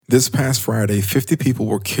This past Friday, 50 people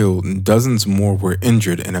were killed and dozens more were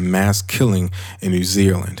injured in a mass killing in New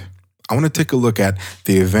Zealand. I want to take a look at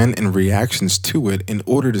the event and reactions to it in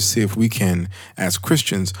order to see if we can, as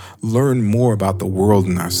Christians, learn more about the world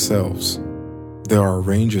and ourselves. There are a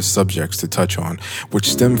range of subjects to touch on,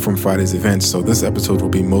 which stem from Friday's events, so this episode will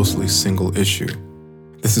be mostly single issue.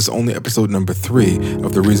 This is only episode number 3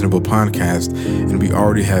 of the Reasonable Podcast, and we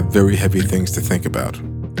already have very heavy things to think about.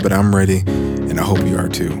 But I'm ready, and I hope you are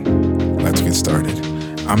too. Let's get started.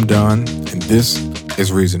 I'm Don, and this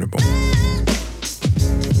is Reasonable.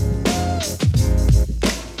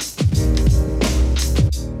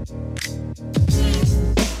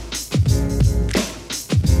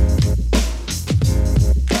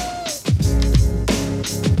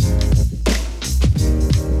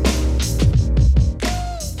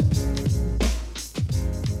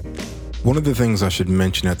 One of the things I should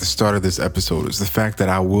mention at the start of this episode is the fact that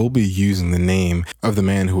I will be using the name of the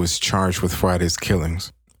man who was charged with Friday's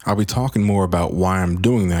killings. I'll be talking more about why I'm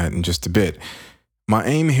doing that in just a bit. My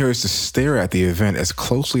aim here is to stare at the event as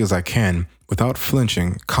closely as I can without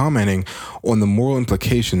flinching, commenting on the moral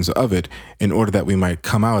implications of it in order that we might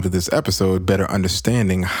come out of this episode better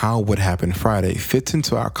understanding how what happened Friday fits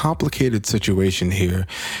into our complicated situation here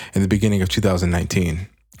in the beginning of 2019.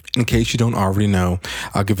 In case you don't already know,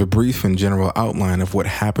 I'll give a brief and general outline of what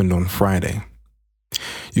happened on Friday.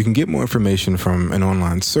 You can get more information from an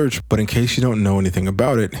online search, but in case you don't know anything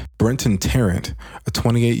about it, Brenton Tarrant, a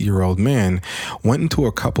 28-year-old man, went into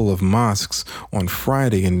a couple of mosques on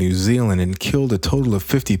Friday in New Zealand and killed a total of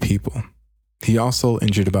 50 people. He also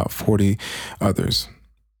injured about 40 others.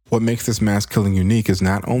 What makes this mass killing unique is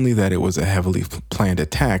not only that it was a heavily planned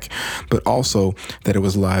attack, but also that it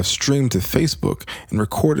was live streamed to Facebook and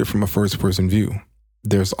recorded from a first-person view.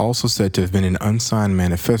 There's also said to have been an unsigned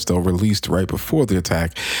manifesto released right before the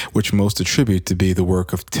attack, which most attribute to be the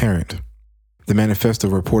work of Tarrant. The manifesto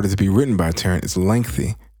reported to be written by Tarrant is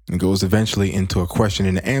lengthy and goes eventually into a question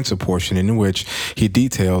and answer portion in which he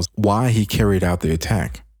details why he carried out the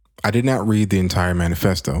attack. I did not read the entire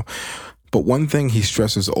manifesto, but one thing he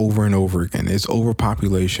stresses over and over again is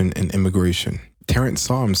overpopulation and immigration. Tarrant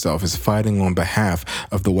saw himself as fighting on behalf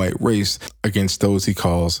of the white race against those he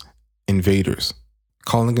calls invaders.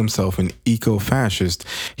 Calling himself an eco-fascist,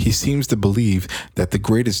 he seems to believe that the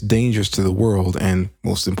greatest dangers to the world, and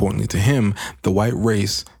most importantly to him, the white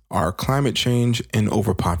race, are climate change and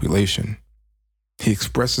overpopulation. He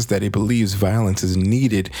expresses that he believes violence is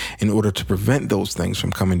needed in order to prevent those things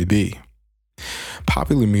from coming to be.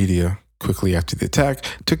 Popular media, quickly after the attack,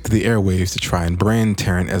 took to the airwaves to try and brand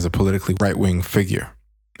Tarrant as a politically right-wing figure.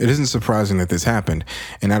 It isn't surprising that this happened,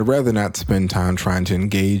 and I'd rather not spend time trying to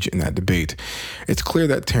engage in that debate. It's clear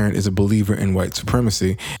that Tarrant is a believer in white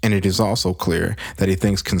supremacy, and it is also clear that he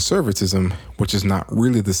thinks conservatism, which is not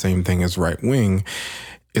really the same thing as right-wing,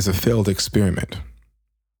 is a failed experiment.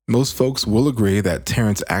 Most folks will agree that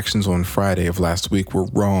Tarrant's actions on Friday of last week were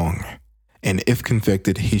wrong, and if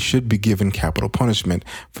convicted, he should be given capital punishment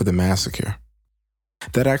for the massacre.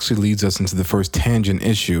 That actually leads us into the first tangent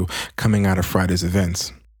issue coming out of Friday's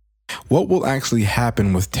events. What will actually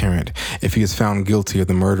happen with Tarrant if he is found guilty of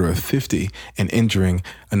the murder of 50 and injuring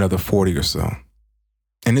another 40 or so?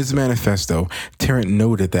 In his manifesto, Tarrant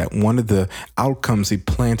noted that one of the outcomes he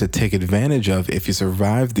planned to take advantage of if he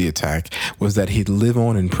survived the attack was that he'd live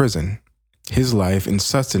on in prison, his life and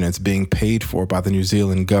sustenance being paid for by the New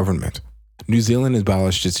Zealand government. New Zealand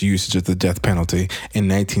abolished its usage of the death penalty in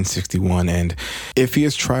 1961, and if he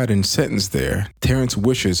is tried and sentenced there, Tarrant's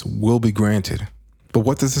wishes will be granted. But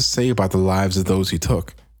what does this say about the lives of those he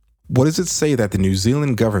took? What does it say that the New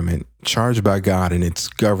Zealand government, charged by God and it's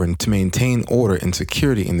governed to maintain order and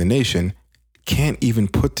security in the nation, can't even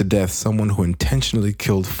put to death someone who intentionally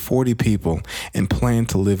killed 40 people and planned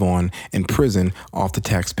to live on in prison off the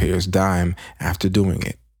taxpayers' dime after doing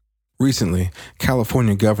it? Recently,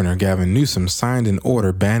 California Governor Gavin Newsom signed an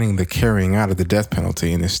order banning the carrying out of the death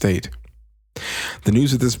penalty in his state. The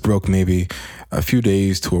news of this broke maybe a few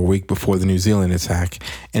days to a week before the New Zealand attack,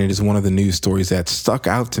 and it is one of the news stories that stuck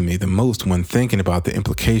out to me the most when thinking about the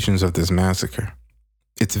implications of this massacre.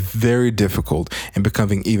 It's very difficult and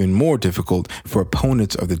becoming even more difficult for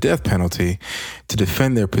opponents of the death penalty to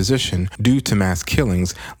defend their position due to mass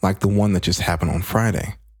killings like the one that just happened on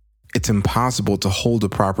Friday. It's impossible to hold a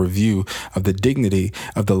proper view of the dignity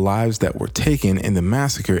of the lives that were taken in the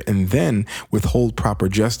massacre and then withhold proper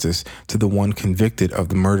justice to the one convicted of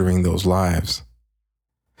the murdering those lives.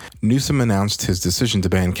 Newsom announced his decision to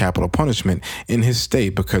ban capital punishment in his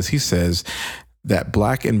state because he says that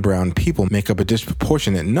Black and brown people make up a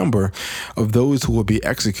disproportionate number of those who will be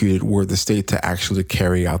executed were the state to actually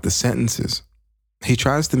carry out the sentences. He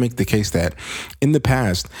tries to make the case that in the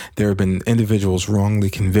past, there have been individuals wrongly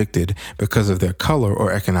convicted because of their color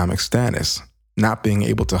or economic status, not being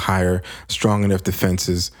able to hire strong enough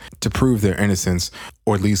defenses to prove their innocence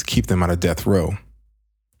or at least keep them out of death row.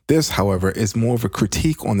 This, however, is more of a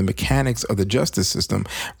critique on the mechanics of the justice system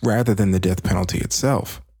rather than the death penalty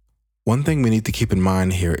itself. One thing we need to keep in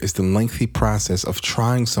mind here is the lengthy process of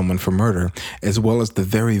trying someone for murder, as well as the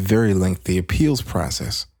very, very lengthy appeals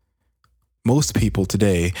process. Most people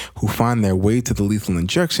today who find their way to the lethal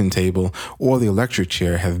injection table or the electric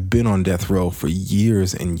chair have been on death row for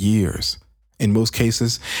years and years. In most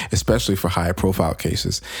cases, especially for high-profile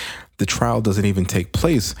cases, the trial doesn't even take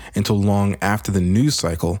place until long after the news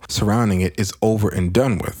cycle surrounding it is over and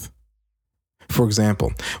done with. For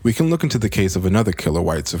example, we can look into the case of another killer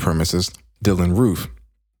white supremacist, Dylann Roof.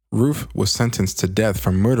 Roof was sentenced to death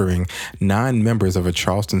for murdering 9 members of a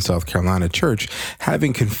Charleston, South Carolina church,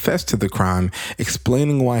 having confessed to the crime,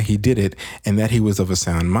 explaining why he did it, and that he was of a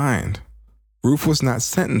sound mind. Roof was not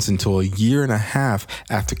sentenced until a year and a half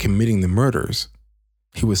after committing the murders.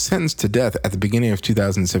 He was sentenced to death at the beginning of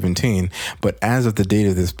 2017, but as of the date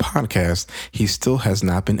of this podcast, he still has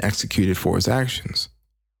not been executed for his actions.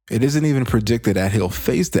 It isn't even predicted that he'll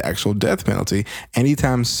face the actual death penalty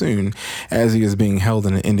anytime soon, as he is being held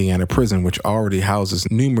in an Indiana prison which already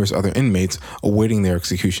houses numerous other inmates awaiting their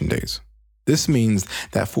execution dates. This means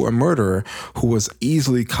that for a murderer who was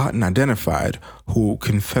easily caught and identified, who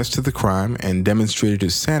confessed to the crime and demonstrated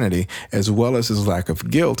his sanity as well as his lack of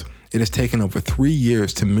guilt, it has taken over 3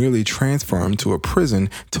 years to merely transfer him to a prison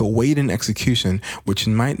to await an execution which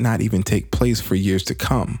might not even take place for years to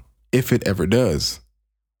come, if it ever does.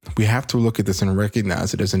 We have to look at this and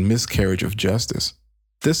recognize it as a miscarriage of justice.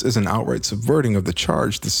 This is an outright subverting of the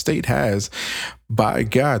charge the state has by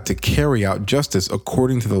God to carry out justice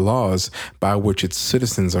according to the laws by which its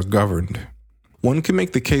citizens are governed. One can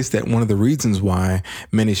make the case that one of the reasons why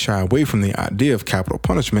many shy away from the idea of capital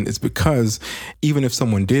punishment is because even if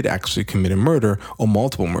someone did actually commit a murder or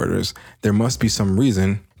multiple murders, there must be some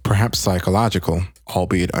reason, perhaps psychological,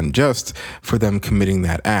 albeit unjust, for them committing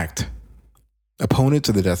that act. Opponents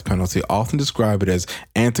of the death penalty often describe it as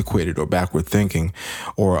antiquated or backward thinking,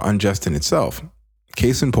 or unjust in itself.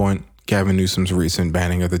 Case in point, Gavin Newsom's recent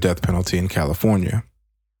banning of the death penalty in California.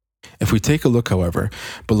 If we take a look, however,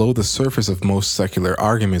 below the surface of most secular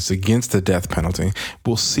arguments against the death penalty,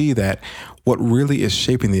 we'll see that what really is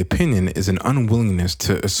shaping the opinion is an unwillingness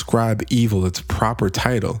to ascribe evil its proper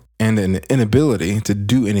title and an inability to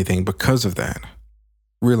do anything because of that.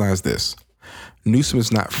 Realize this. Newsom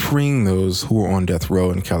is not freeing those who are on death row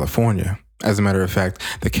in California. As a matter of fact,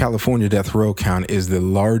 the California death row count is the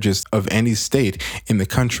largest of any state in the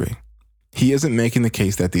country. He isn't making the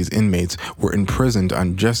case that these inmates were imprisoned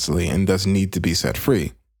unjustly and thus need to be set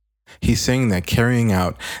free. He's saying that carrying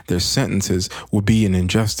out their sentences would be an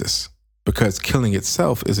injustice, because killing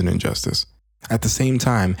itself is an injustice. At the same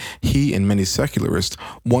time, he and many secularists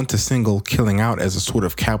want to single killing out as a sort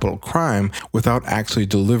of capital crime without actually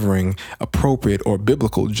delivering appropriate or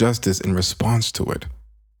biblical justice in response to it.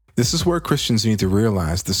 This is where Christians need to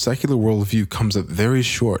realize the secular worldview comes up very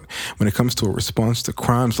short when it comes to a response to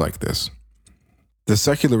crimes like this. The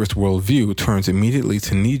secularist worldview turns immediately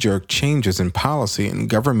to knee-jerk changes in policy and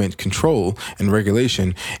government control and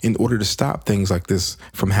regulation in order to stop things like this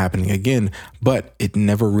from happening again, but it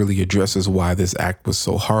never really addresses why this act was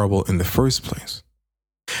so horrible in the first place.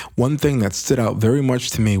 One thing that stood out very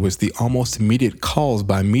much to me was the almost immediate calls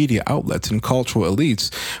by media outlets and cultural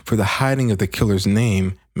elites for the hiding of the killer's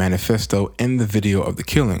name, manifesto, and the video of the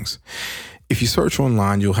killings. If you search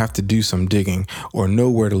online, you'll have to do some digging or know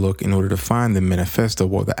where to look in order to find the manifesto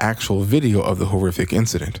or the actual video of the horrific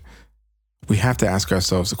incident. We have to ask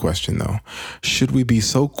ourselves the question, though, should we be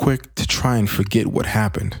so quick to try and forget what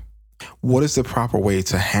happened? What is the proper way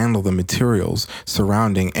to handle the materials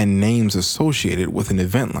surrounding and names associated with an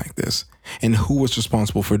event like this? And who was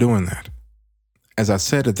responsible for doing that? As I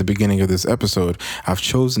said at the beginning of this episode, I've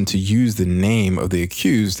chosen to use the name of the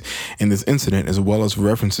accused in this incident as well as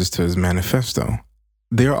references to his manifesto.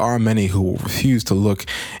 There are many who will refuse to look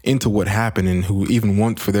into what happened and who even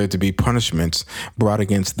want for there to be punishments brought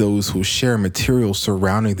against those who share material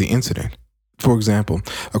surrounding the incident. For example,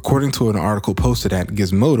 according to an article posted at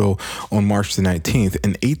Gizmodo on March the 19th,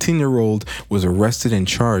 an 18-year-old was arrested and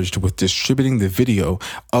charged with distributing the video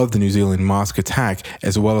of the New Zealand mosque attack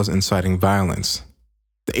as well as inciting violence.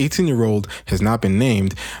 The 18-year-old has not been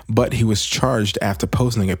named, but he was charged after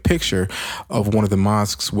posting a picture of one of the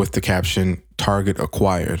mosques with the caption, "Target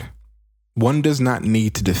acquired." One does not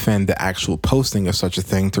need to defend the actual posting of such a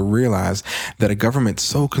thing to realize that a government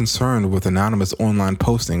so concerned with anonymous online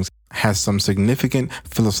postings has some significant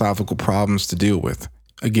philosophical problems to deal with.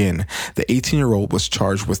 Again, the 18-year-old was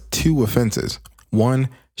charged with 2 offenses. 1,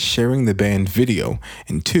 sharing the banned video,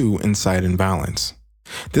 and 2, inciting violence.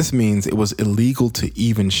 This means it was illegal to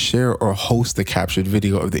even share or host the captured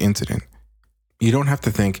video of the incident. You don't have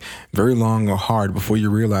to think very long or hard before you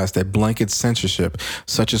realize that blanket censorship,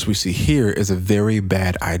 such as we see here, is a very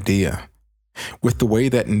bad idea. With the way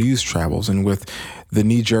that news travels and with the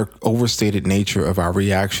knee-jerk, overstated nature of our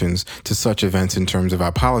reactions to such events in terms of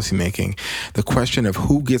our policymaking, the question of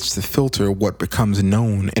who gets to filter what becomes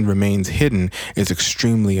known and remains hidden is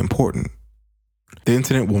extremely important. The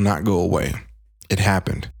incident will not go away. It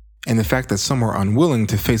happened. And the fact that some are unwilling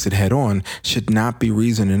to face it head on should not be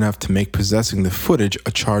reason enough to make possessing the footage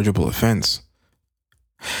a chargeable offense.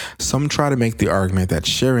 Some try to make the argument that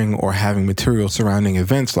sharing or having material surrounding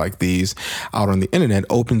events like these out on the internet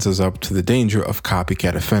opens us up to the danger of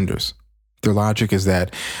copycat offenders. Their logic is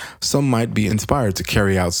that some might be inspired to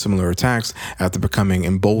carry out similar attacks after becoming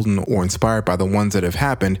emboldened or inspired by the ones that have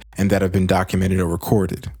happened and that have been documented or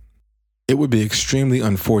recorded. It would be extremely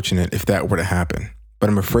unfortunate if that were to happen. But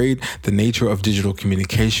I'm afraid the nature of digital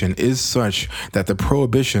communication is such that the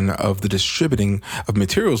prohibition of the distributing of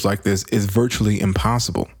materials like this is virtually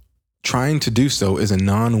impossible. Trying to do so is a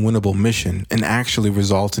non-winnable mission and actually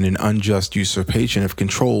results in an unjust usurpation of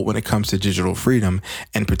control when it comes to digital freedom,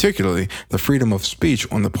 and particularly the freedom of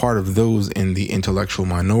speech on the part of those in the intellectual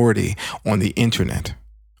minority on the internet.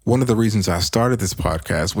 One of the reasons I started this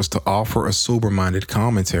podcast was to offer a sober-minded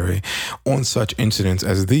commentary on such incidents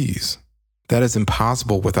as these. That is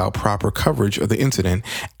impossible without proper coverage of the incident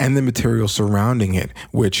and the material surrounding it,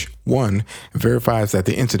 which, 1, verifies that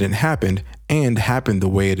the incident happened and happened the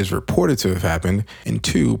way it is reported to have happened, and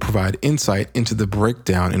 2, provide insight into the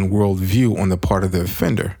breakdown in worldview on the part of the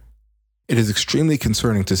offender. It is extremely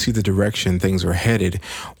concerning to see the direction things are headed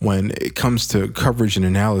when it comes to coverage and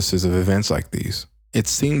analysis of events like these. It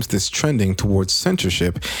seems this trending towards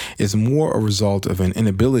censorship is more a result of an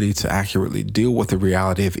inability to accurately deal with the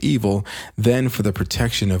reality of evil than for the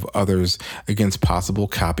protection of others against possible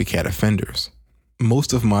copycat offenders.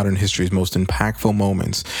 Most of modern history's most impactful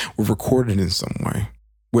moments were recorded in some way.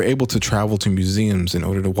 We're able to travel to museums in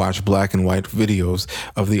order to watch black and white videos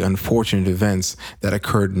of the unfortunate events that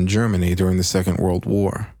occurred in Germany during the Second World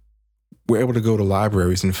War. We're able to go to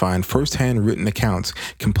libraries and find first-hand written accounts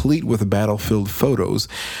complete with battlefield photos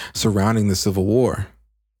surrounding the Civil War.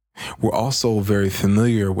 We're also very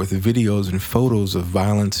familiar with videos and photos of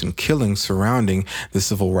violence and killing surrounding the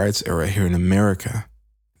Civil Rights era here in America.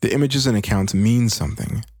 The images and accounts mean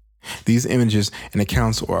something. These images and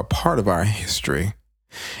accounts are a part of our history.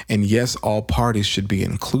 And yes, all parties should be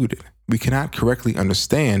included. We cannot correctly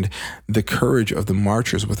understand the courage of the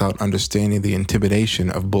marchers without understanding the intimidation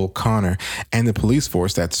of Bull Connor and the police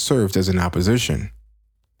force that served as an opposition.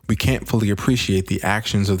 We can't fully appreciate the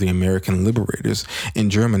actions of the American liberators in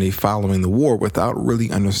Germany following the war without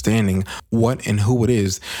really understanding what and who it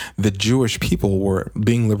is the Jewish people were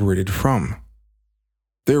being liberated from.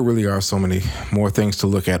 There really are so many more things to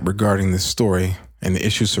look at regarding this story and the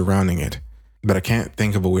issues surrounding it, but I can't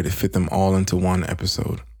think of a way to fit them all into one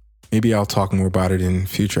episode. Maybe I'll talk more about it in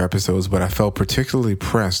future episodes, but I felt particularly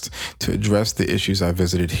pressed to address the issues I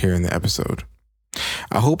visited here in the episode.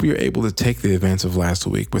 I hope you're able to take the events of last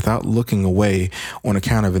week without looking away on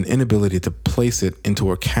account of an inability to place it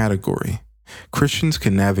into a category. Christians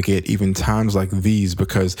can navigate even times like these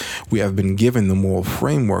because we have been given the moral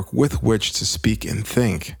framework with which to speak and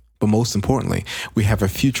think. But most importantly, we have a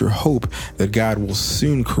future hope that God will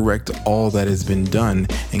soon correct all that has been done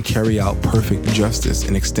and carry out perfect justice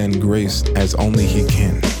and extend grace as only He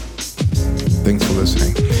can. Thanks for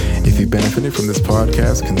listening. If you benefited from this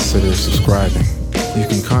podcast, consider subscribing. You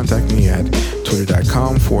can contact me at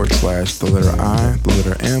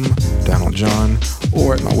twitter.com/I_M, Donald John,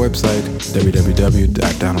 or at my website,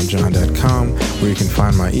 www.donaldjohn.com, where you can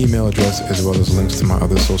find my email address as well as links to my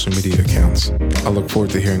other social media accounts. I look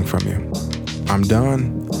forward to hearing from you. I'm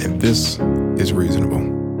Don, and this is Reasonable.